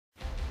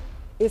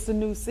It's a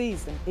new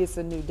season. It's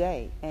a new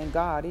day. And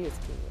God is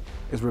good.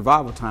 It's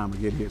revival time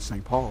again here at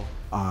St. Paul,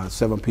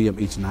 7 p.m.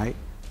 each night.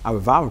 Our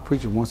revival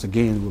preacher once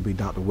again will be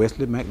Dr.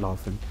 Wesley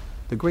McLaughlin,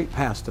 the great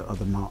pastor of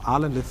the Mount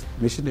Olive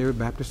Missionary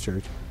Baptist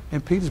Church in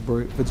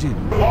Petersburg, Virginia.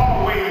 We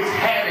always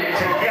have it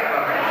together.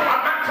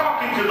 I'm not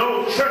talking to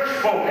those church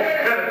folk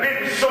that have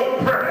been so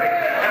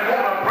perfect and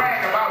want to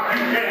brag about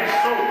you getting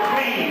so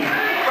clean.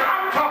 But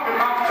I'm talking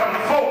about some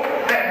folk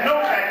that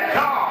know that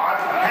God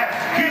has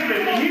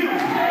given you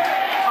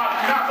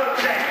another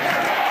chance.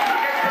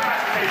 Look at somebody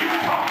and say, you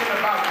talking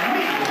about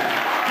me?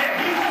 Yeah,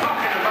 he's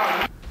talking about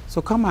me.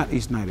 So come out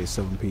each night at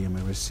 7 p.m.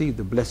 and receive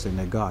the blessing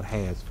that God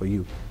has for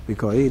you,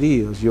 because it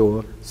is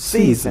your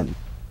season.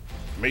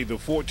 May the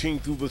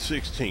 14th through the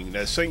 16th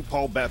at St.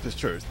 Paul Baptist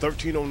Church,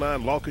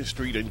 1309 Larkin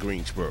Street in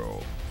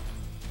Greensboro.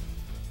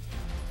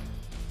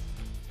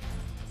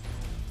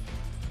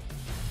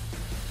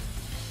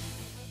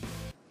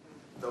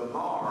 The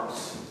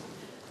marks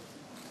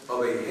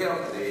of a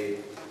healthy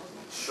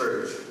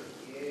church.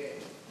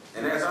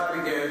 And as I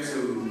began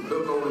to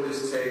look over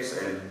this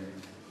text and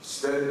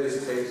study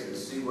this text and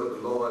see what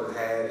the Lord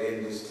had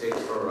in this text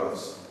for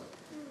us,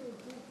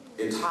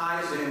 it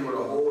ties in with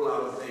a whole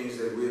lot of things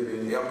that we've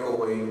been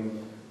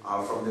echoing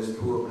from this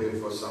pulpit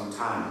for some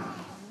time.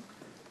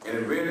 And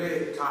it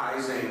really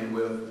ties in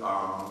with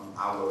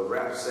our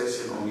rap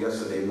session on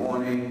yesterday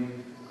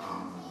morning,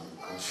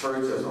 our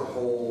church as a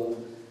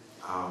whole.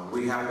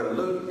 We have to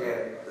look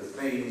at the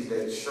things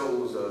that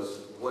shows us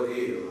what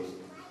is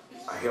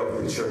a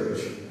healthy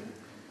church.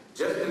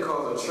 Just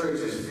because a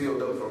church is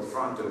filled up from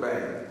front to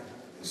back,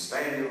 and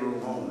standing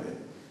room only,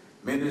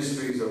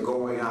 ministries are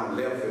going out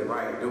left and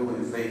right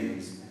doing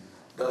things,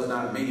 does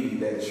not mean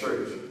that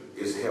church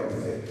is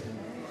healthy.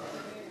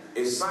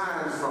 It's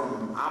signs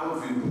from our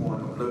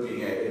viewpoint of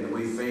looking at it, and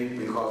we think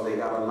because they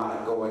got a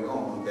lot going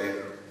on that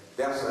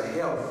that's a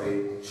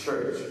healthy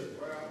church.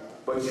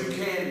 But you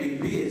can be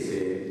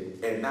busy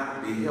and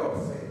not be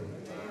healthy.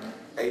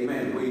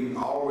 Amen. We've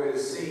already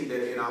seen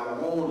that in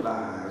our own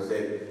lives,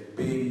 that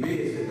being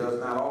busy does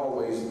not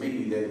always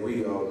mean that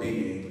we are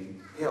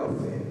being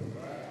healthy.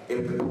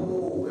 If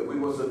we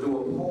was to do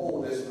a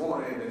poll this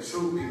morning, the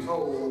truth be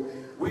told,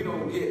 we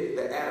don't get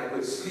the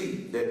adequate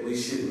sleep that we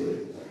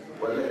should.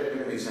 Well,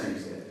 let me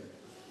change that.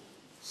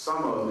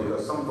 Some of us,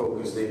 because some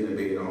folks stay in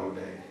the bed all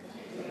day.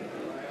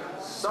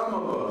 Some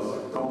of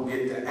us don't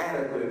get the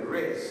adequate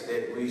rest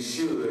that we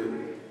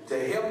should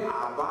to help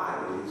our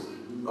bodies,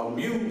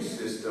 immune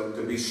system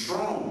to be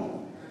strong.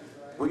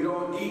 We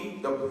don't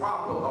eat the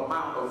proper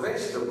amount of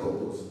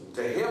vegetables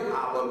to help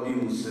our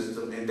immune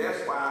system, and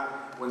that's why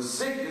when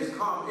sickness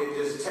comes, it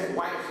just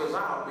wipes us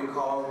out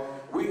because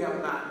we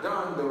have not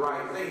done the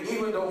right thing.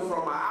 Even though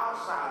from my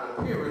outside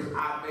appearance,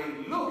 I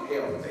may look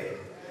healthy,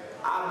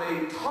 I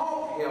may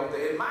talk healthy,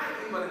 it might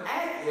even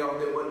act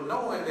healthy, but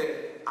knowing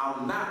that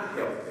I'm not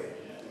healthy.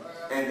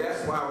 And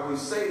that's why we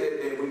say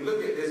that we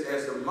look at this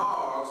as the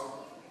marks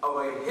of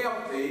a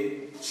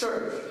healthy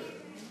church.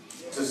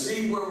 To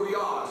see where we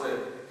are, to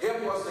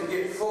help us to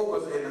get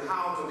focused in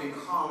how to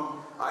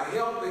become a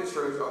healthy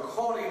church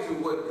according to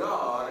what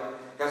God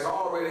has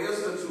already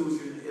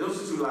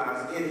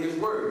institutionalized in His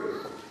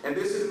Word. And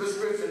this is the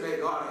description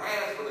that God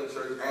has for the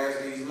church as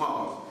these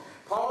marks.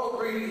 Paul's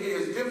greeting here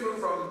is different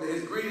from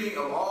his greeting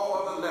of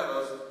all other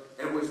letters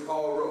in which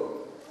Paul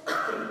wrote.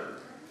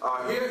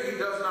 Here he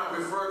does not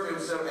refer to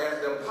himself as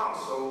the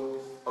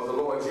apostle of the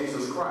Lord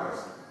Jesus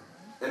Christ.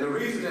 And the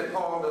reason that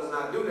Paul does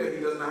not do that, he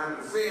does not have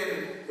to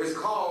defend his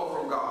call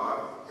from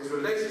God, his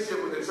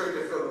relationship with the church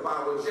at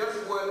Philippi was just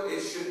what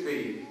it should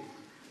be.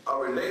 A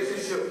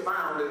relationship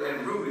founded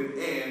and rooted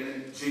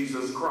in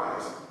Jesus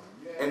Christ.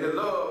 And the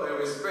love and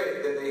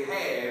respect that they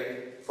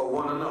had for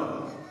one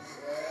another.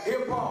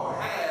 Here Paul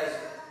has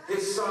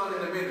his son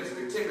in the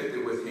ministry,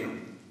 Timothy, with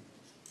him.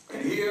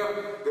 And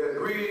here they're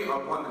greeting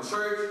upon the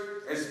church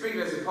and speaking,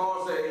 as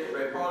Paul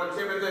said, Paul and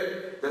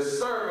Timothy, the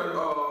servant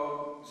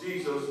of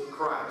Jesus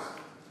Christ.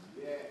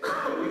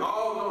 We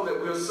all know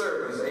that we're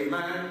servants,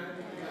 amen?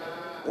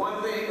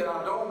 One thing that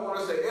I don't want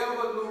us to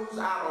ever lose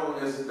out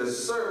on is the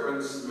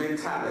servant's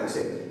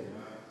mentality.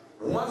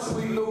 Once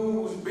we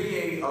lose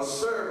being a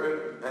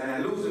servant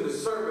and losing the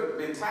servant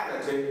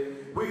mentality,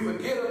 we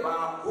forget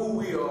about who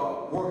we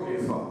are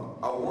working for,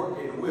 or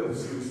working with,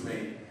 excuse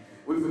me.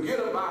 We forget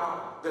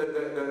about the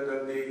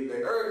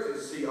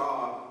urgency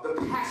or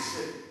the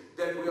passion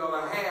that we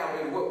ought to have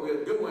in what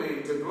we're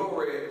doing to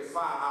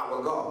glorify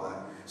our God.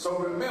 So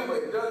remember,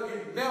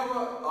 you're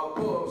never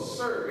above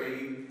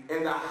serving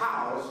in the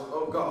house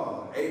of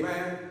God.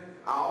 Amen?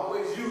 I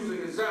always use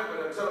an example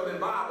that tells in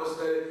Bible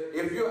study,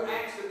 if you're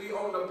asked to be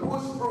on the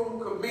push broom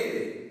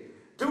committee,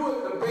 do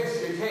it the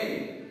best you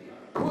can.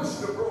 Push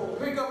the broom,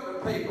 pick up the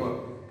paper.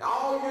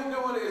 All you're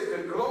doing is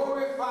to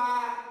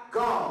glorify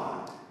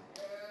God.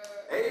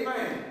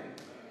 Amen.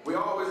 We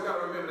always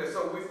got to remember that.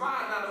 So we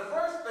find now the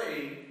first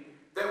thing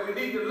that we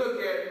need to look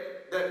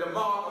at, that the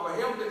mark of a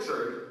healthy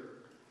church,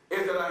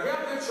 is that a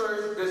healthy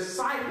church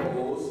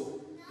disciples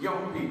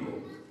young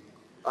people.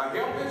 A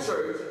healthy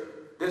church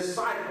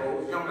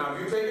disciples, now if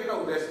you take a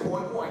note, that's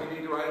point one, you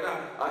need to write it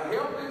down. A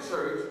healthy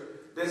church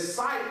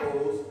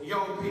disciples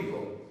young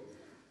people,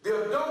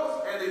 the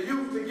adults and the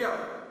youth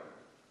together.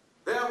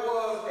 There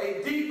was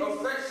a deep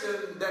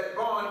affection that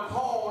bound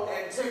Paul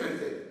and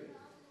Timothy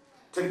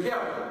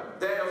together.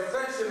 That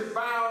affection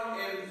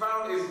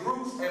found its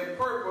roots and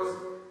purpose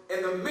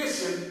in the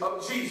mission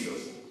of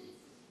Jesus.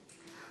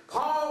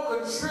 Paul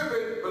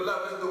contributed,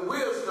 beloved, the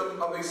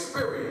wisdom of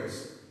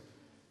experience,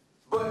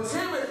 but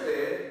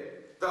Timothy,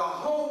 the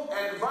hope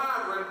and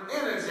vibrant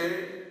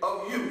energy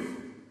of youth.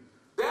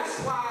 That's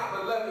why,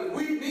 beloved,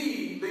 we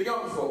need the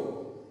young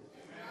folk.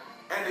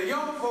 And the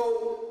young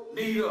folk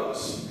need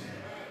us.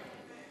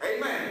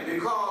 Amen.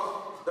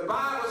 Because the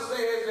Bible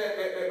says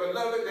that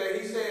beloved,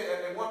 that he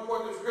said, at one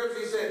point in the scripture,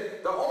 he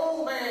said, the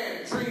old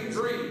man dreamed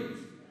dreams.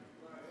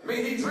 I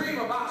mean, he dreamed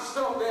about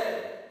stuff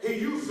that he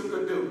used to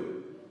could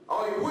do,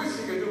 or he wished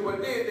he could do.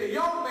 But then the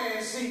young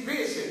man see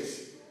visions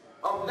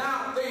of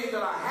now things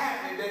that are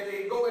happening that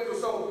they go into.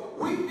 So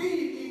we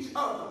need each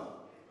other.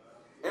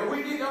 And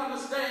we need to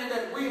understand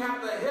that we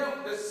have to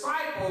help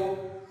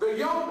disciple the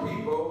young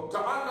people to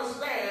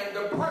understand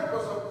the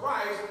purpose of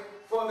Christ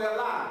for their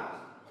lives.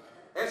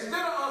 Instead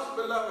of us,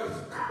 beloved,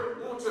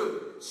 want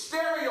to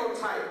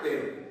stereotype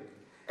them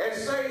and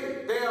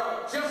say they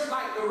are just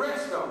like the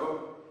rest of them,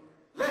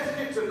 let's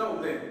get to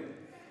know them.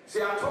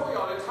 See, I told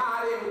y'all to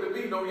tie in with the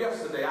meeting on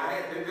yesterday.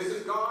 This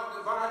is God's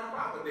divine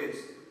providence.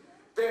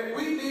 That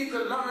we need to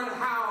learn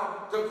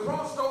how to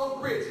cross those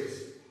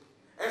bridges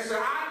and say,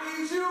 I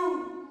need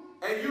you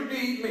and you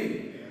need me.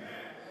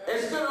 Amen.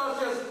 Instead of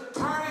just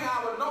turning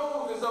our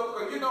noses up,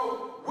 because, you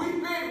know,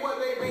 we've been where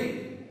they've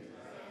been.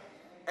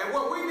 And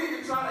what we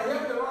need to try to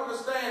help them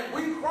understand,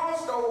 we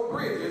crossed those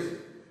bridges,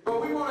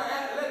 but we want to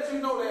let you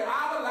know that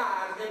our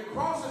lives in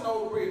crossing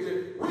those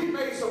bridges, we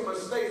made some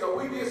mistakes or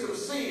we did some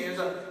sins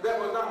that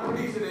was not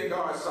pleasing in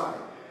God's sight.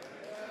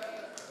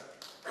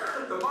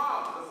 The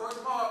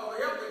first mark of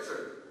a healthy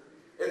church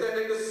is that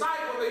they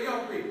disciple the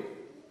young people.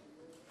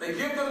 They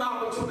give them the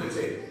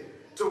opportunity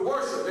to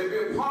worship. They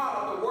be a part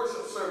of the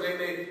worship service.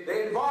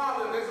 They involve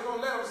them. They're just going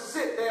to let them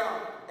sit there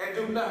and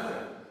do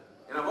nothing.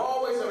 And I've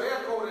always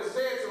echoed and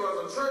said to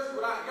us, a church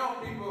without young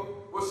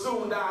people will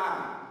soon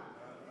die.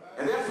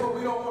 And that's what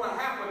we don't want to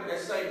happen at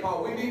St.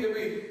 Paul. We need to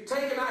be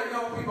taking our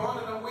young people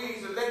under the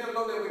wings and letting them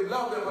know that we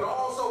love them, but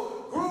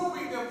also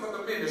grooming them for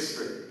the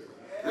ministry.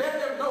 Let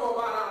them know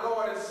about our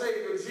Lord and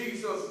Savior,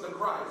 Jesus the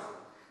Christ.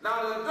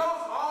 Now, the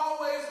adults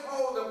always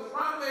hold the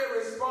primary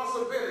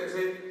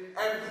responsibility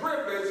and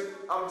privilege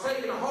of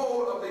taking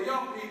hold of the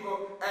young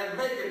people and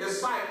making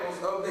disciples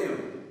of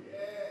them.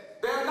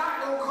 They're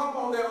not going to come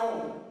on their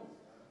own.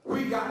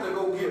 We got to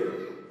go get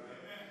them.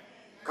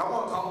 Come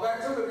on, talk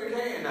back to them if you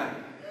can now.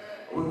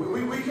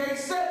 We can't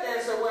sit there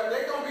and say, well,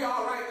 they're going to be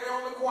all right. They're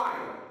on the choir.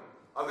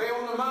 Or they're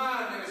on the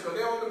mind ministry. Or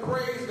they're on the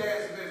praise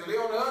dance ministry.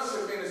 They're on the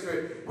usher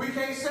ministry. We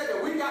can't sit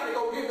there. We got to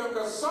go get them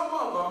because some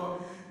of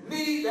them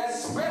need that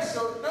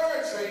special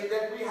nurturing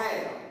that we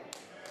have.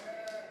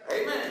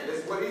 Amen.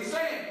 That's what he's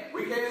saying.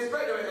 We can't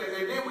expect them.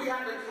 And then we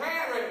have to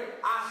carry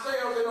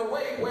ourselves in a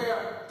way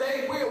where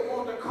they will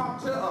want to come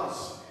to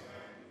us.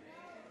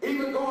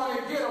 Even going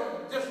and get them,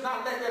 just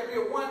not let that be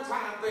a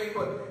one-time thing,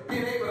 but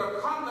being able to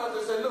come to us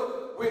and say,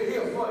 look, we're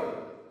here for you.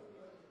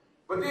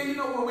 But then, you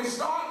know, when we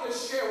start to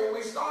share, when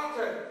we start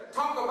to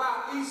talk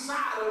about each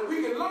side,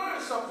 we can learn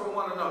something from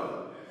one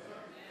another.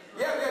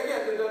 Yeah.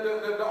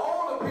 The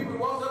older people,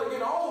 once they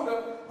get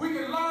older, we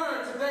can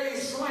learn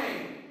today's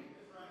slang.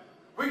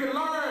 We can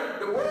learn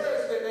the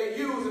words that they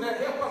use, and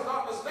that help us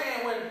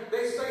understand when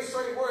they say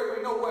certain words,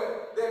 we know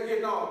what they're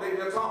getting off,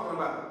 they're talking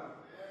about.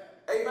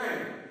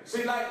 Amen.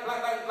 See, like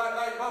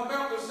my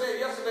mentor said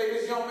yesterday,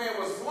 this young man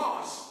was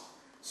floss.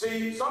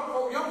 See, some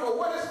folk, young folk,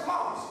 what is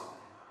floss?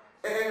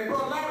 And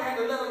Brother Larry had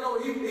to let him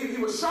know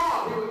he was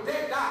sharp, he was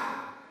dead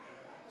eye.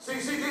 See,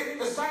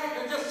 the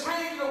same, just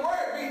changing the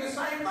word mean the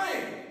same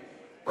thing.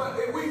 But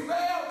if we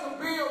fail to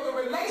build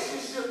the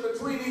relationship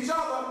between each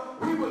other,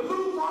 we will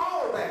lose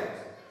all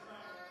that.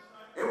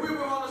 And we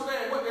will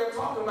understand what they're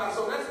talking about.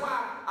 So that's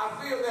why I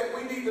feel that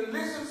we need to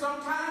listen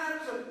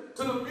sometimes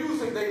to the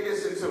music they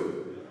listen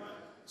to.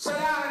 Sit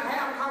down and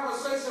have a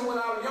conversation with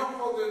our young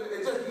folks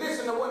and just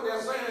listen to what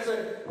they're saying and say,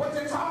 what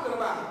they're talking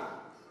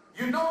about.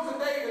 You know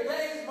today,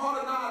 today's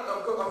modern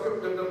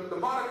the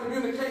modern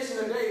communication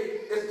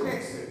today is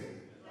texting.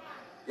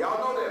 Y'all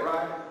know that,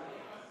 right?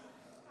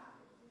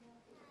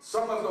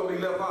 Some of us gonna be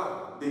left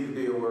out,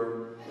 deal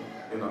word,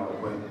 you know,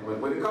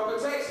 when it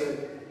comes to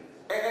texting.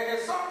 And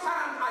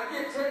sometimes I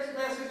get text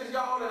messages,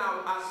 y'all, and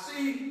I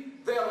see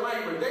their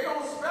language. They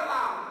don't spell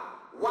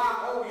out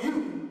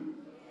Y-O-U.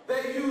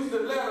 They use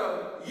the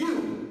letter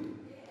U.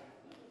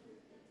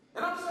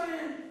 And I'm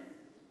saying,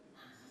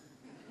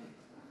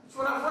 so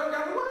when I first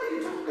got, what are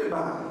you talking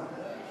about?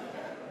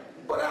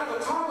 But after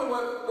talking,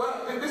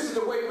 well, this is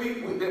the way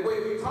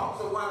we talk,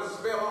 so why to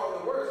spell all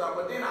the words out?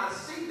 But then I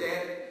see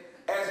that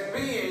as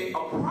being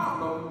a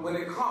problem when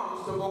it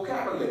comes to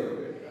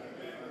vocabulary.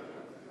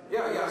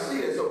 Yeah, I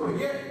see that. So, but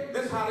yet,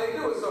 this is how they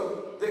do it.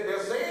 So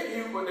they're saying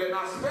you, but they're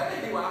not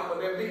spelling you out, but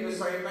they're meaning the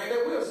same thing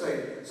that we're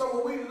saying. So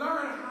when we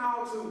learn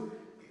how to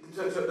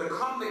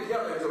come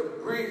together,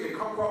 to bridge, and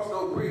come across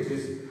those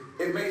bridges,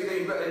 it makes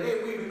things better. And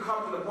then we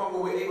become to the point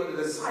where we're able to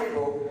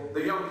disciple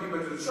the young people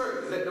to the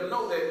church. Let them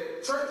know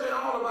that church ain't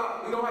all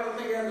about, we don't have to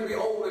think it has to be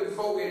old and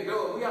folk and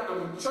done. We have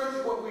to, church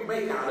is what we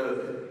make out of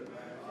it.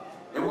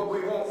 And what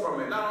we want from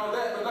it. Not only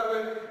that, but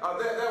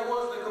that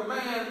was the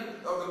command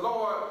of the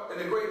Lord in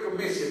the Great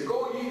Commission.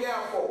 Go ye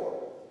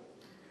therefore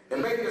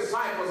and make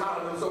disciples out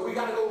of them. So we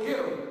got to go get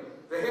them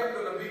to help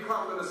them to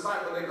become the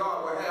disciple that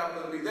God will have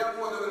them to be.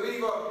 Therefore, the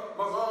believer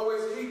must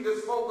always keep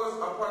this focus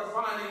upon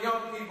finding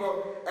young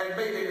people and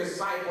making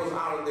disciples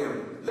out of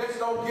them. Let's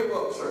don't give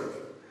up, church.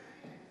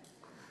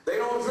 They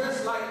don't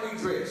dress like we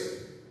dress.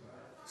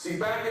 See,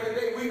 back in the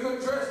day, we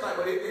couldn't dress like,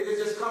 but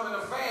it's just coming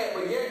a fad.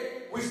 But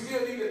yet, we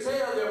still need to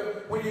tell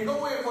them, when you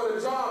go in for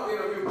the job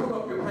interview, pull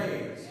up your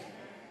pants.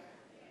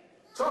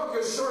 Tuck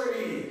your shirt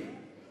in.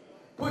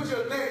 Put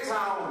your necktie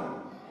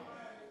on.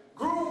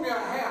 Groom your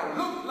hair.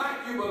 Look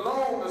like you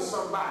belong to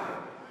somebody.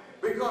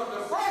 Because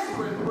the first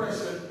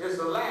impression is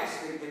the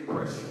lasting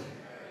impression.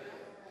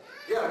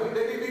 Yeah,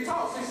 they need to be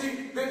taught.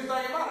 See, this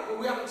thing about it,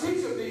 we have to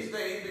teach them these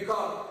things,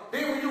 because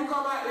then when you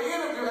come out the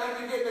interview,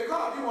 after you get in the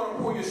car, you want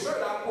to pull your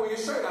shirt out, pull your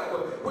shirt out.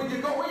 But when you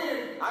go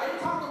in, I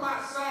ain't talking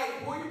about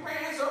sagging. Pull your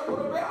pants up, put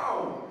a belt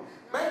on.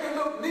 Make it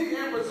look neat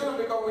and presentable,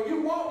 because when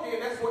you walk in,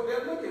 that's what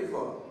they're looking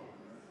for.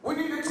 We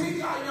need to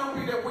teach our young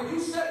people that when you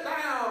sit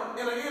down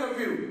in an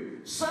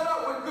interview, set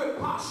up with good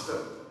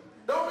posture.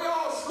 Don't be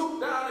all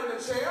scooped down in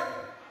the chair.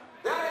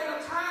 That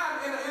ain't a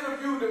time in an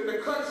interview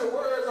to cut your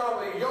words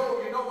off and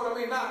yo, you know what I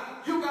mean? Now,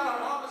 you got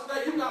to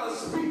understand, you got to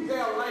speak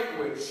their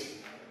language.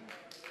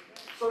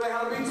 So they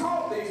have to be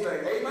taught these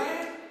things.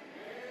 Amen?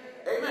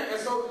 Amen.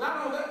 And so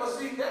not only that, but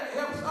see, that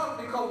helps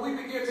us because we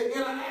begin to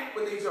interact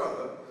with each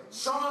other,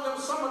 showing them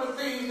some of the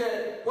things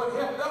that what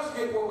helped us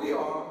get where we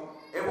are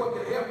and what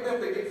can help them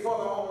to get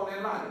further on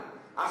in life.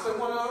 I said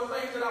one of the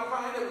things that I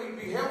find that would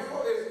be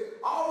helpful is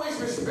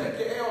always respect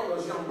your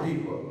elders, young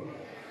people.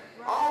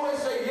 Always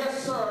say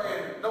yes, sir,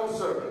 and no,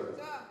 sir.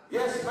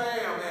 Yes,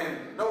 ma'am,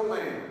 and no,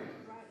 ma'am.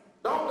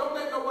 Don't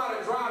let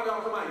nobody drive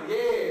y'all come out,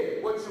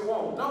 yeah, what you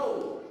want.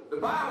 No, the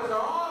Bible says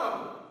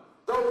honor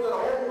those that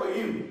are over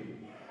you.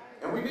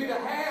 And we need to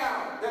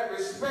have that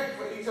respect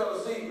for each other.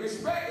 See,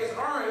 respect is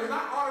earned. It's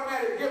not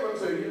automatically given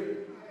to you.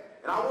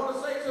 And I want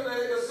to say to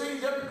the scene,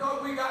 just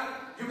because you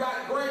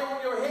got gray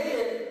on your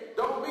head,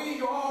 don't mean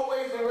you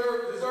always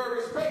deserve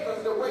respect.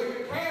 That's the way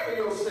you carry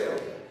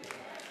yourself.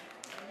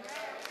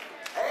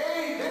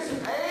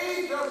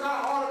 Age does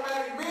not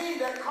automatically mean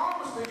that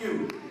comes to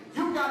you.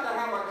 You got to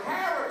have a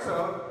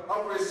character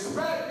of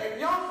respect, and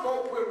young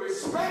folk will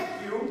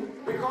respect you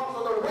because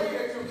of the way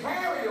that you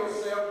carry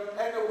yourself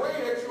and the way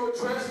that you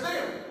address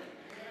them.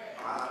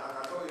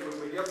 I told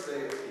you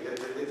yesterday,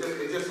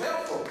 it's just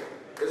helpful.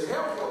 It's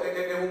helpful,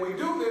 and when we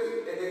do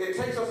this, it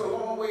takes us a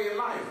long way in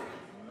life.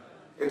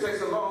 It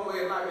takes a long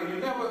way in life, and you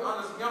never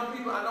understand. Young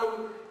people, I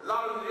know a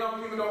lot of the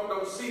young people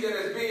don't see that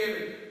as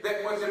being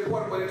that much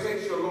important, but it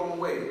takes you a long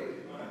way.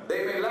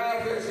 They may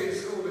laugh at you in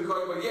school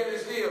but yet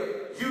it's still,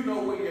 you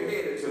know where you're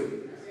headed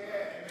to.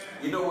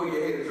 You know where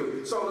you're headed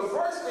to. So the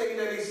first thing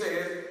that he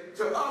says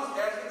to us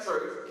as a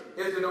church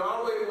is that the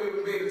only way that we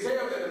would be able to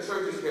tell that the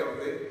church is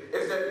healthy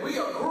is that we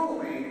are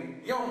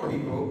grooming young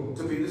people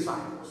to be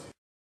disciples.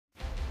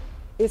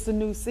 It's a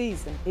new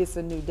season. It's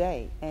a new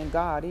day. And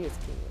God is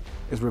good.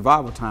 It's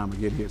revival time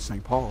again here at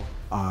St. Paul,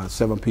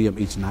 7 p.m.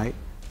 each night.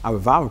 Our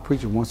revival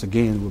preacher once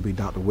again will be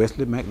Dr.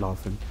 Wesley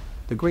McLaughlin,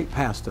 the great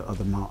pastor of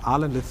the Mount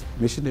Olive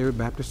Missionary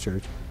Baptist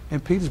Church in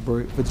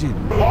Petersburg, Virginia.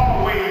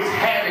 Always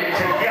have it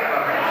together.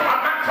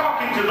 I'm not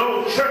talking to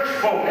those church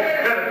folk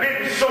that have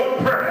been so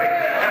perfect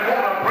and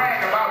want to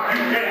brag about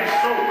you getting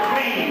so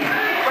clean.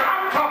 But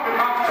I'm talking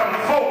about some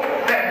folk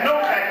that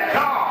know that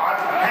God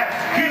has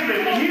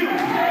given you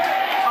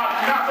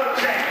another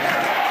chance.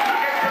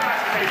 Look at somebody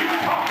and say, you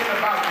talking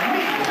about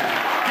me?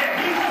 Yeah,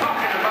 he's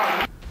talking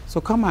about me. So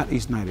come out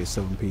each night at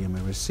 7 p.m.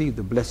 and receive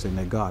the blessing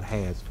that God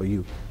has for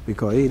you,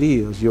 because it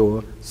is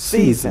your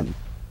season.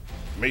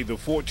 May the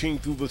 14th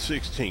through the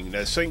 16th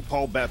at St.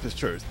 Paul Baptist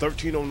Church,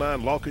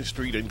 1309 Larkin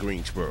Street in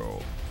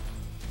Greensboro.